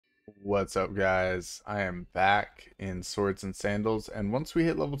What's up, guys? I am back in Swords and Sandals, and once we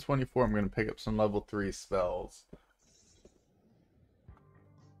hit level 24, I'm going to pick up some level 3 spells.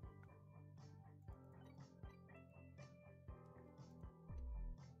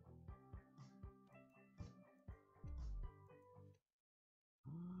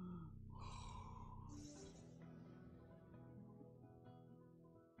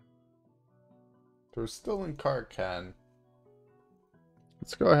 So we're still in Karkan.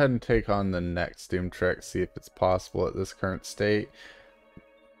 Let's go ahead and take on the next Doom Trek, see if it's possible at this current state.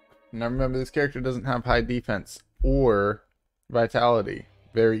 Now remember, this character doesn't have high defense or vitality.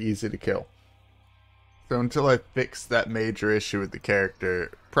 Very easy to kill. So until I fix that major issue with the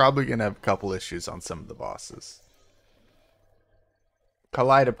character, probably going to have a couple issues on some of the bosses.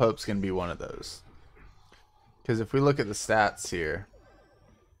 Kaleidopope's going to be one of those. Because if we look at the stats here,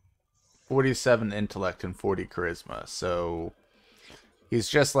 47 intellect and 40 charisma. So he's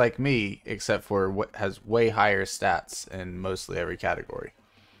just like me, except for what has way higher stats in mostly every category.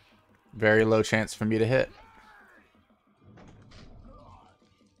 Very low chance for me to hit.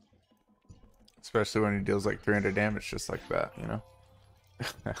 Especially when he deals like 300 damage just like that, you know?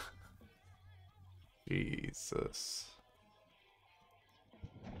 Jesus.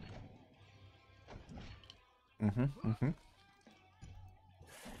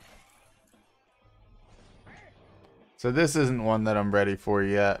 So this isn't one that I'm ready for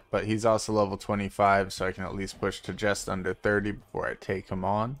yet, but he's also level 25, so I can at least push to just under 30 before I take him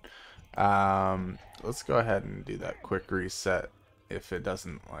on. Let's go ahead and do that quick reset if it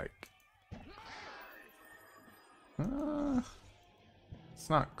doesn't like... it's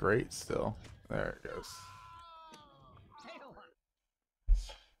not great still. There it goes.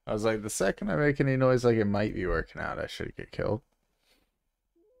 I was like, the second I make any noise like it might be working out, I should get killed.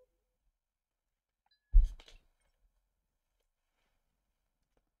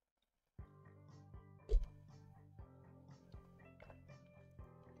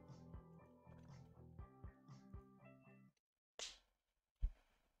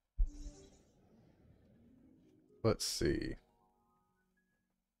 Let's see.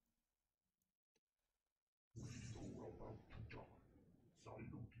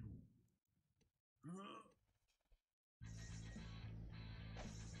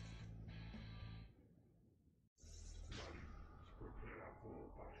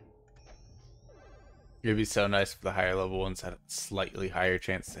 It'd be so nice if the higher level ones had a slightly higher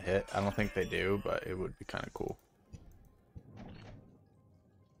chance to hit. I don't think they do, but it would be kind of cool.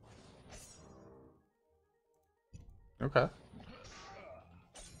 Okay.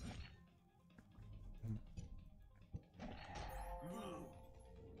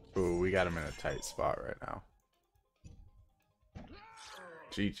 Ooh, we got him in a tight spot right now.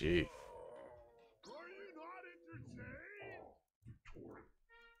 GG.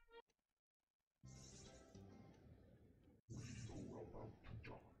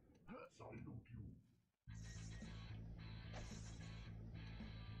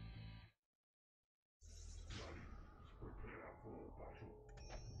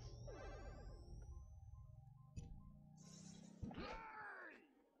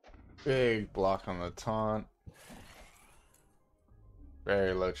 Big block on the taunt.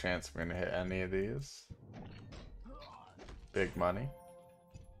 Very low chance we're going to hit any of these. Big money.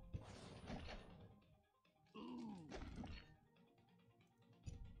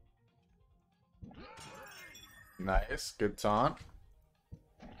 Nice. Good taunt.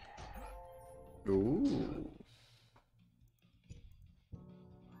 Ooh.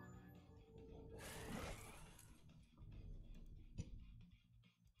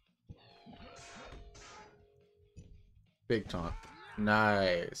 Big taunt.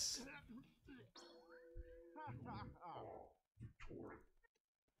 Nice.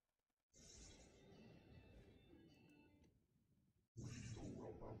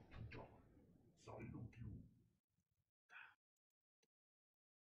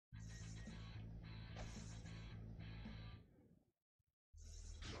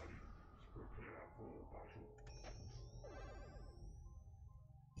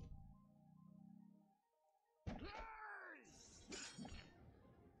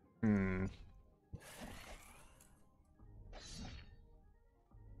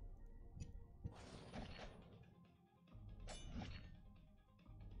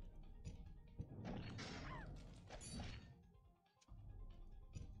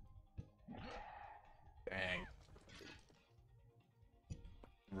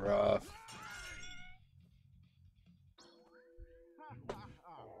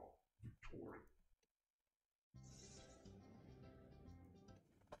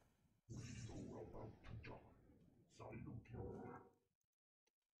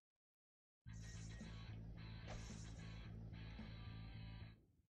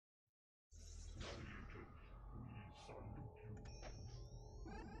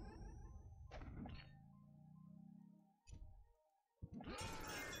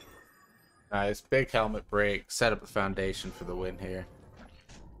 Nice. Big helmet break. Set up the foundation for the win here.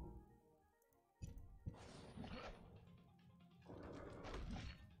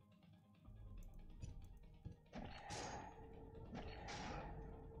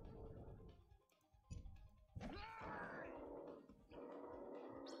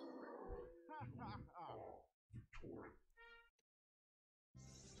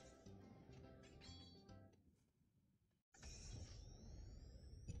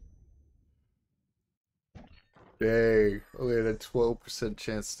 Dang, only had a 12%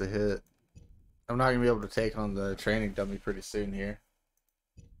 chance to hit. I'm not going to be able to take on the training dummy pretty soon here.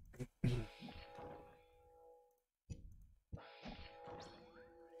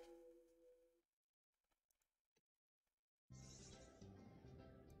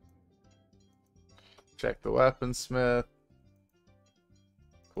 Check the weaponsmith.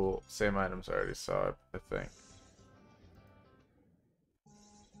 Cool. Same items I already saw, I think.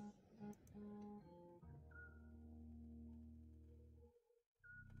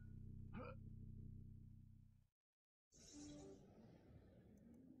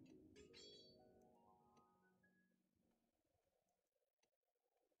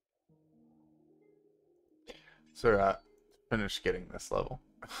 So, finish getting this level.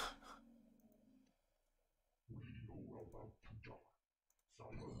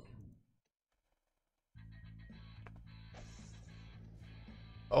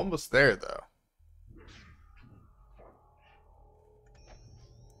 Almost there, though.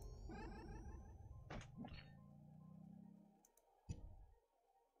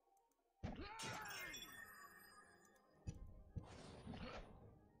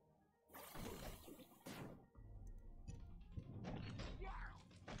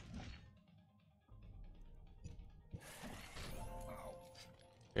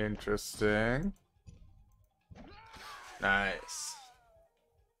 Interesting. Nice.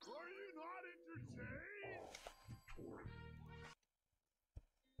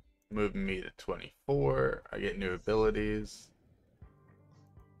 Moving me to 24. I get new abilities.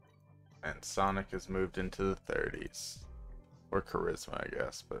 And Sonic has moved into the 30s. Or Charisma, I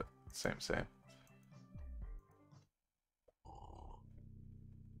guess, but same.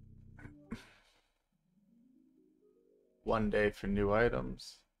 One day for new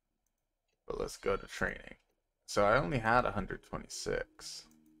items. But let's go to training. So I only had 126.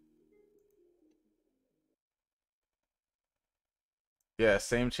 Yeah,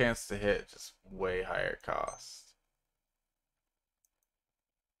 same chance to hit, just way higher cost.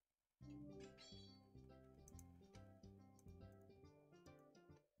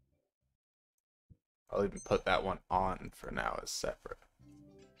 I'll even put that one on for now as separate.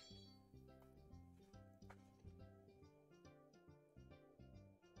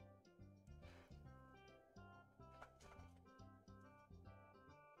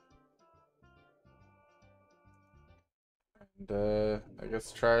 And I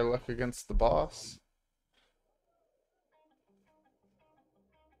guess try luck against the boss.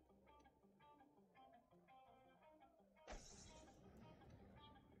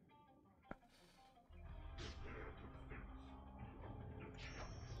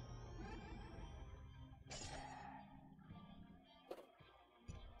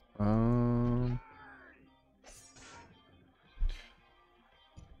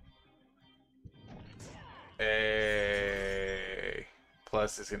 Hey.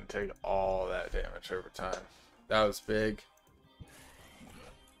 Plus, it's gonna take all that damage over time. That was big.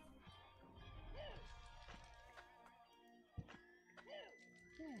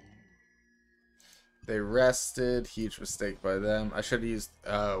 They rested. Huge mistake by them. I should have used...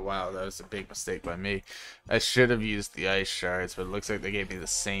 Oh, wow. That was a big mistake by me. I should have used the ice shards, but it looks like they gave me the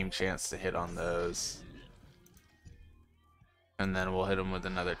same chance to hit on those. And then we'll hit him with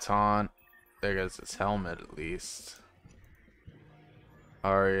another taunt. There goes his helmet, at least.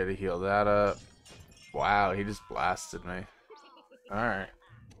 Already to heal that up. Wow, he just blasted me. Alright.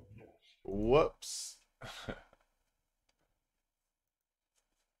 Whoops.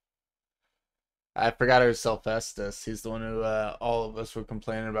 I forgot it was Selphestus. He's the one who all of us were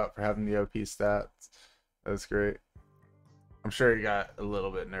complaining about for having the OP stats. That's great. I'm sure he got a little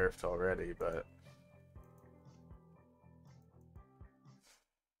bit nerfed already, but...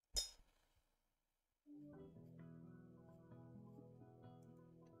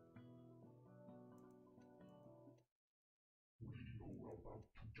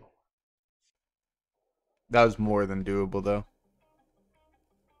 That was more than doable, though.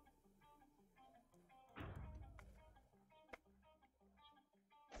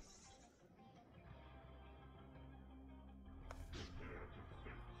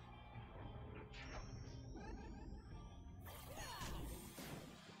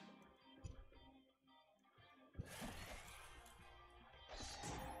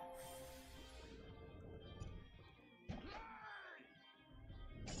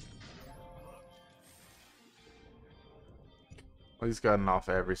 Well, he's gotten off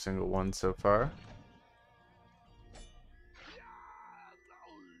every single one so far.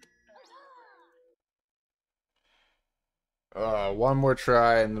 One more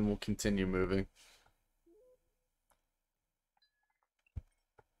try and then we'll continue moving.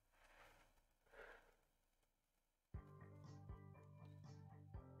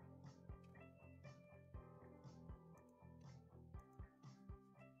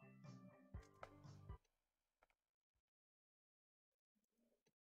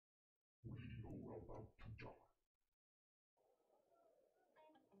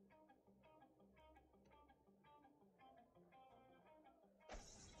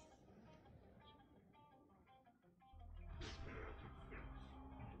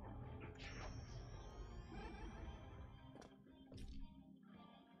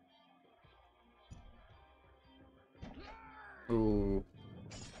 Ooh.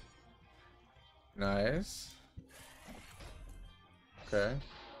 Nice. Okay.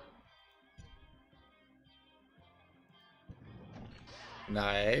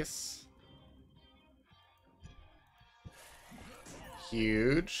 Nice.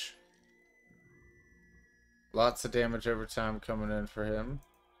 Huge. Lots of damage every time coming in for him.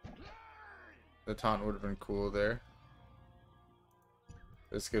 The taunt would have been cool there.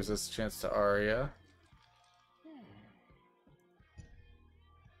 This gives us a chance to Aria.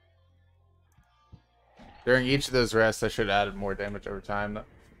 During each of those rests, I should have added more damage over time.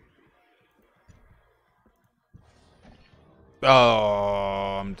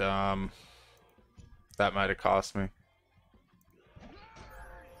 Oh, I'm dumb. That might have cost me.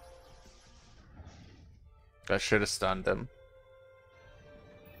 I should have stunned him.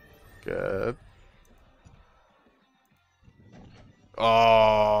 Good.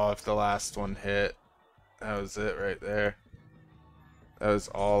 Oh, if the last one hit. That was it right there. That was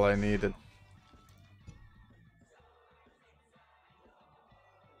all I needed.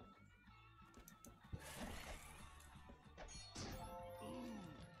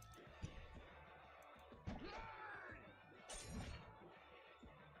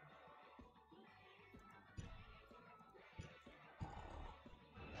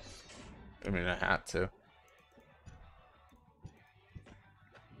 I mean, I had to.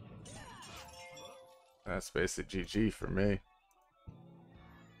 That's basically GG for me.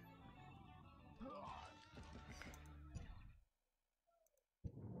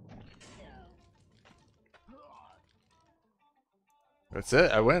 That's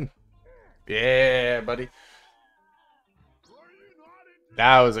it. I win. Yeah, buddy.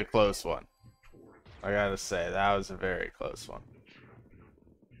 That was a close one. I gotta say, that was a very close one.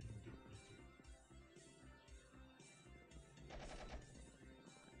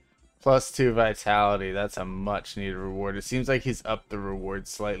 +2 vitality. That's a much needed reward. It seems like he's upped the reward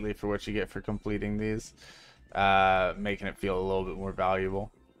slightly for what you get for completing these, making it feel a little bit more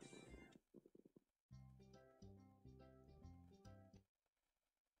valuable.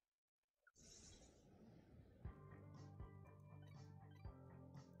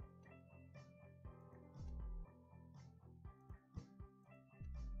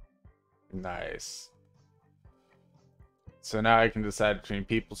 Nice. So now I can decide between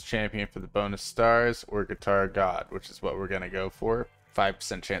People's Champion for the bonus stars or Guitar God, which is what we're going to go for.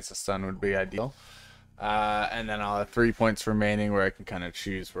 5% chance of stun would be ideal. And then I'll have 3 points remaining where I can kind of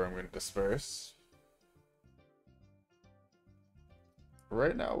choose where I'm going to disperse.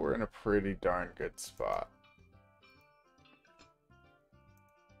 Right now we're in a pretty darn good spot.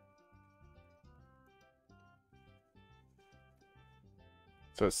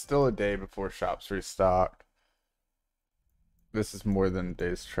 So it's still a day before shops restock. This is more than a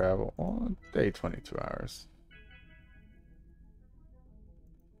day's travel. Well, a day, 22 hours.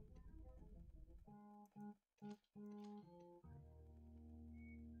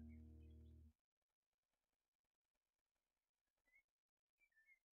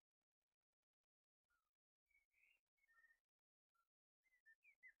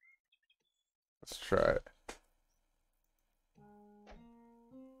 Let's try it.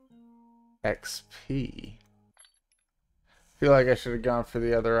 XP. Feel like I should have gone for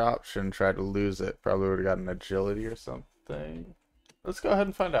the other option, tried to lose it. Probably would have gotten agility or something. Let's go ahead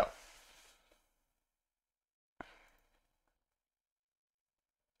and find out.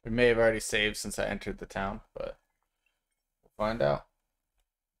 We may have already saved since I entered the town, but we'll find out.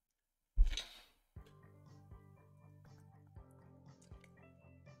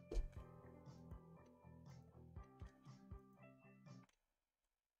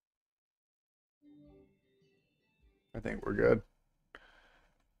 I think we're good.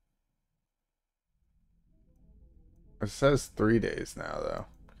 It says 3 days now, though,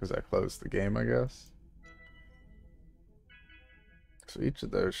 because I closed the game, I guess. So each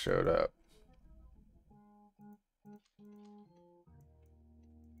of those showed up.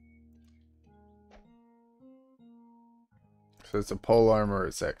 So it's a pole armor,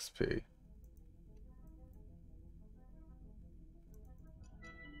 it's XP.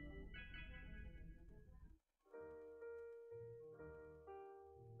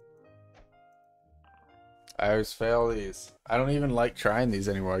 I always fail these. I don't even like trying these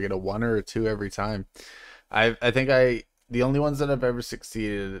anymore. I get a 1 or a 2 every time. I think the only ones that I've ever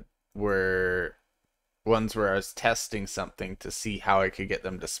succeeded were ones where I was testing something to see how I could get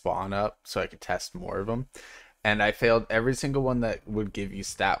them to spawn up so I could test more of them. And I failed every single one that would give you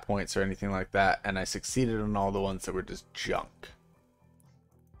stat points or anything like that, and I succeeded on all the ones that were just junk.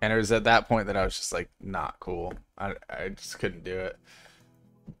 And it was at that point that I was just like, not cool. I just couldn't do it.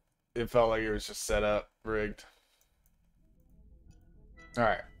 It felt like it was just set up, rigged.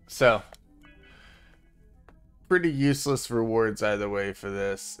 Alright, so pretty useless rewards either way for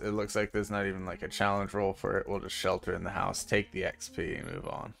this. It looks like there's not even like a challenge roll for it. We'll just shelter in the house, take the XP, and move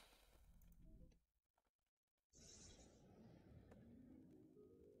on.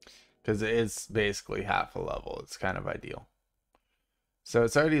 Because it is basically half a level. It's kind of ideal. So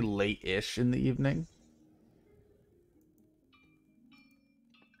it's already late-ish in the evening.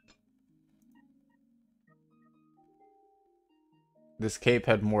 This cape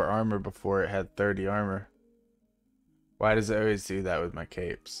had more armor before it had 30 armor. Why does it always do that with my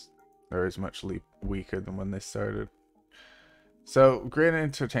capes? They're always much weaker than when they started. So, Grand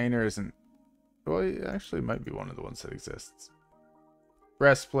Entertainer isn't... Well, it actually might be one of the ones that exists.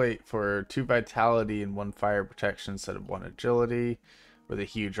 Breastplate for 2 vitality and 1 fire protection instead of 1 agility, with a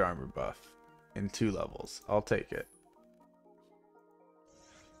huge armor buff in 2 levels. I'll take it.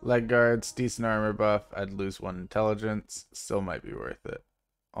 Leg guards, decent armor buff. I'd lose 1 intelligence. Still might be worth it.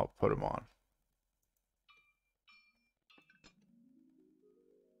 I'll put them on.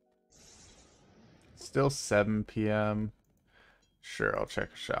 Still 7 p.m. Sure, I'll check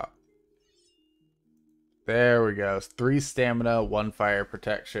a shop. There we go. 3 stamina, 1 fire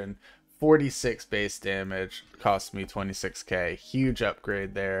protection, 46 base damage. Cost me 26k. Huge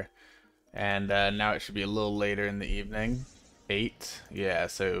upgrade there. And now it should be a little later in the evening. 8. Yeah,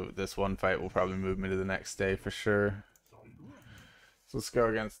 so this one fight will probably move me to the next day for sure. So let's go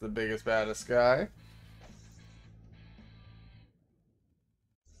against the biggest, baddest guy.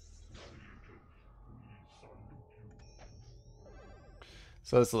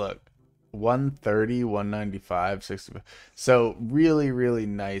 So let's look. 130, 195, 65. So really, really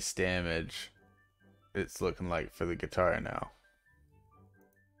nice damage it's looking like for the guitar now.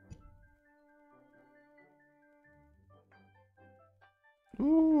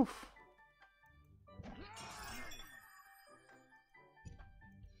 Oof.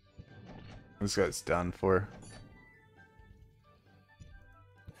 This guy's done for.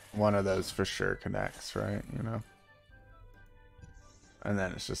 One of those for sure connects, right? You know? And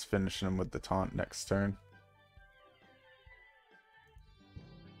then it's just finishing him with the taunt next turn.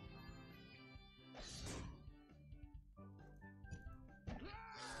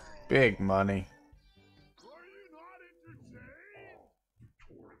 Big money.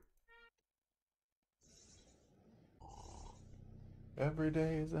 Every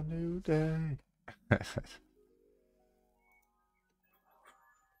day is a new day.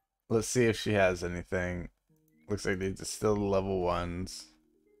 Let's see if she has anything. Looks like these are still level 1s.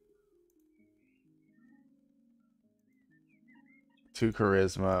 2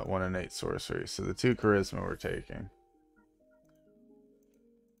 charisma, 1 innate sorcery. So the 2 charisma we're taking.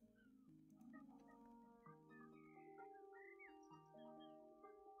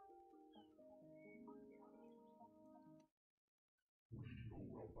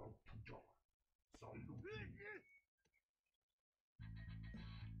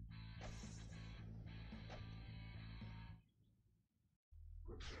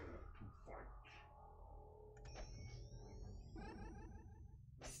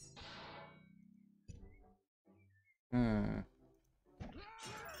 Hmm.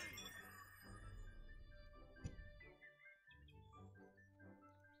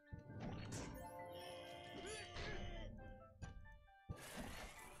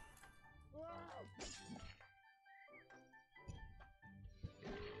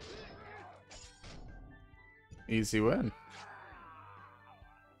 Easy win.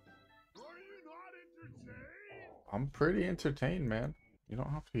 I'm pretty entertained, man. You don't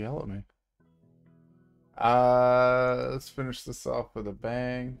have to yell at me. Let's finish this off with a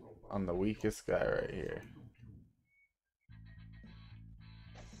bang on the weakest guy right here.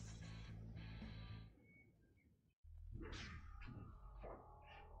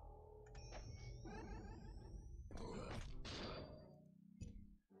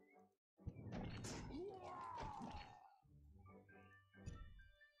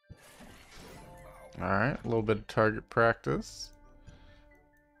 Alright, a little bit of target practice.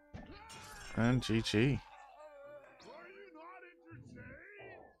 And GG.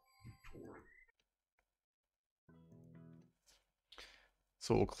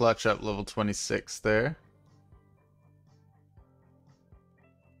 So we'll clutch up level 26 there.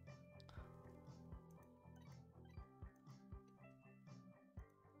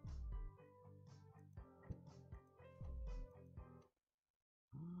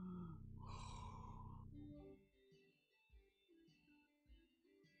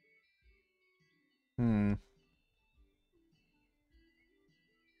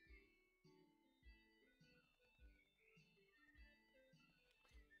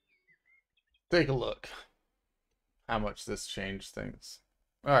 Take a look how much this changed things.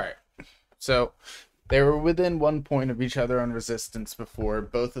 Alright, so they were within 1 point of each other on resistance before,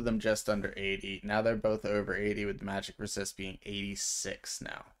 both of them just under 80. Now they're both over 80 with the magic resist being 86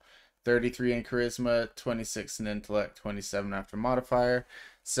 now. 33 in charisma, 26 in intellect, 27 after modifier.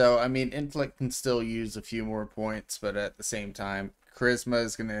 So, I mean, intellect can still use a few more points, but at the same time, charisma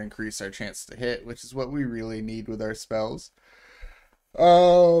is going to increase our chance to hit, which is what we really need with our spells.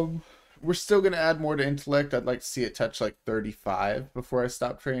 We're still going to add more to intellect. I'd like to see it touch like 35 before I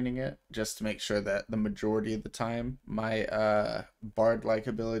stop training it, just to make sure that the majority of the time my bard-like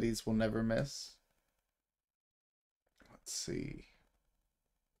abilities will never miss. Let's see.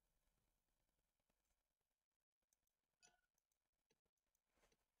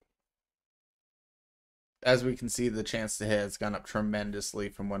 As we can see, the chance to hit has gone up tremendously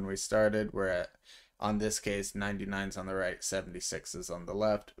from when we started. We're at, on this case, 99's on the right, 76's on the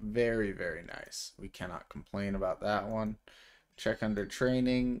left. Very, very nice. We cannot complain about that one. Check under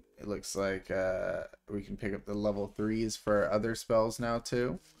training. It looks like we can pick up the level 3s for our other spells now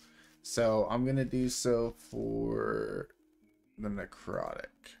too. So I'm going to do so for the necrotic.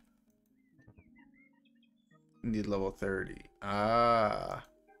 Need level 30. Ah,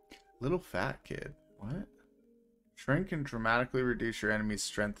 little fat kid. What? Shrink can dramatically reduce your enemy's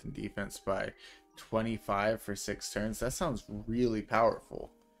strength and defense by 25 for 6 turns. That sounds really powerful.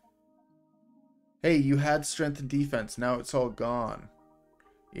 Hey, you had strength and defense. Now it's all gone.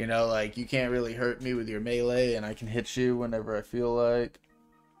 You know, like, you can't really hurt me with your melee, and I can hit you whenever I feel like.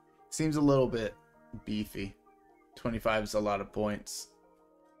 Seems a little bit beefy. 25 is a lot of points.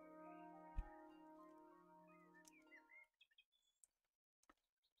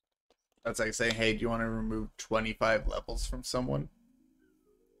 That's like saying, hey, do you want to remove 25 levels from someone?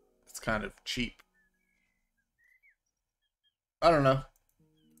 It's kind of cheap. I don't know.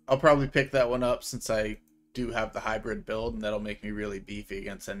 I'll probably pick that one up since I do have the hybrid build, and that'll make me really beefy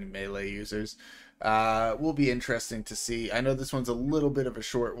against any melee users. Will be interesting to see. I know this one's a little bit of a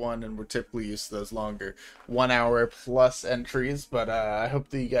short one, and we're typically used to those longer 1 hour plus entries, but I hope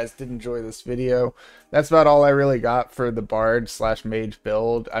that you guys did enjoy this video. That's about all I really got for the Bard / Mage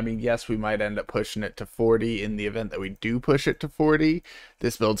build. I mean, yes, we might end up pushing it to 40 in the event that we do push it to 40.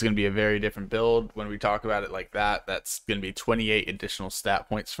 This build's going to be a very different build. When we talk about it like that, that's going to be 28 additional stat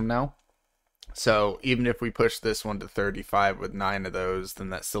points from now. So even if we push this one to 35 with 9 of those, then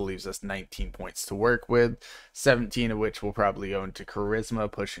that still leaves us 19 points to work with, 17 of which will probably go into charisma,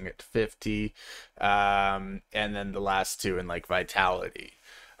 pushing it to 50, and then the last 2 in like vitality.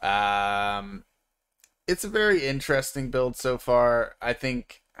 It's a very interesting build so far. I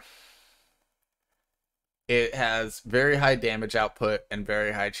think it has very high damage output and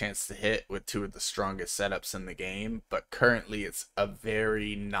very high chance to hit with 2 of the strongest setups in the game, but currently it's a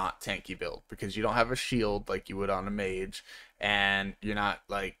very not tanky build because you don't have a shield like you would on a mage, and you're not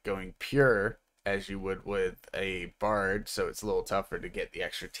like going pure as you would with a bard, so it's a little tougher to get the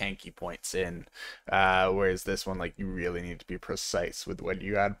extra tanky points in, whereas this one, like, you really need to be precise with when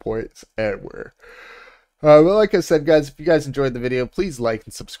you add points and where. Well, like I said, guys, if you guys enjoyed the video, please like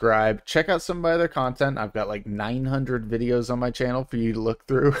and subscribe. Check out some of my other content. I've got like 900 videos on my channel for you to look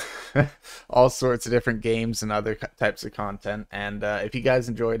through. All sorts of different games and other types of content. And if you guys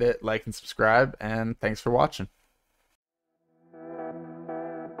enjoyed it, like and subscribe. And thanks for watching.